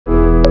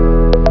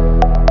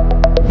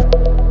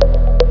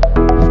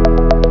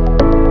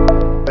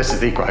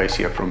the ECOHOUSE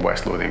here from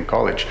West Lothian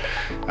College,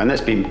 and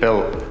it's been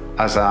built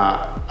as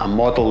a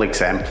model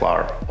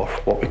exemplar of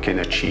what we can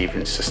achieve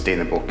in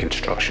sustainable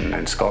construction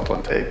in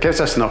Scotland. It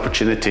gives us an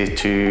opportunity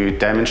to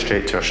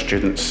demonstrate to our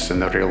students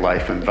in a real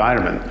life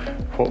environment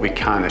what we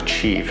can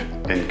achieve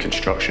in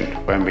construction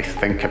when we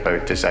think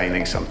about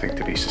designing something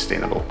to be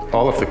sustainable.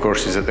 All of the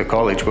courses at the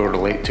college will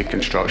relate to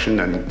construction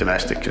and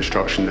domestic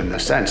construction in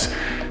this sense.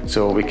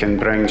 So we can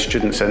bring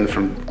students in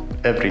from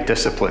every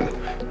discipline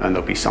and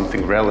there'll be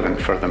something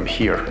relevant for them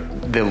here.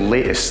 The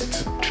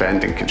latest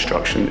trend in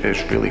construction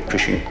is really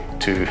pushing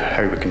to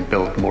how we can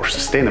build more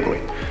sustainably.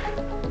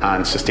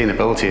 And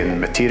sustainability in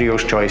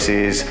materials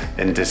choices,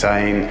 in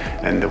design,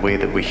 in the way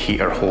that we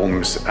heat our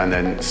homes, and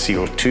in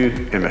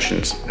CO2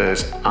 emissions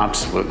is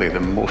absolutely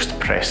the most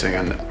pressing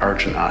and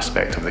urgent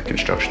aspect of the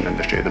construction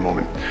industry at the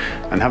moment.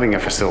 And having a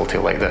facility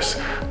like this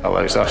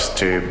allows us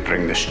to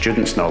bring the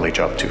students' knowledge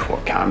up to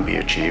what can be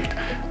achieved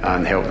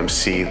and help them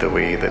see the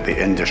way that the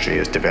industry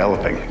is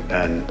developing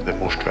in the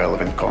most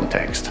relevant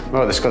context.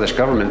 Well, the Scottish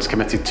Government's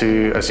committed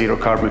to a zero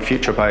carbon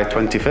future by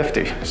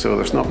 2050, so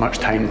there's not much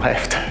time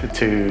left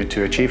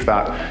to achieve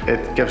that.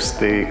 It gives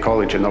the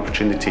college an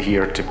opportunity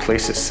here to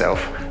place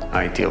itself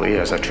ideally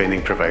as a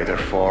training provider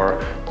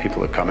for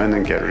people who come in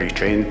and get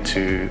retrained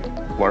to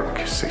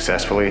work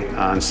successfully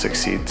and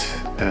succeed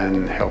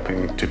in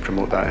helping to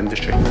promote that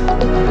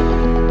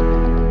industry.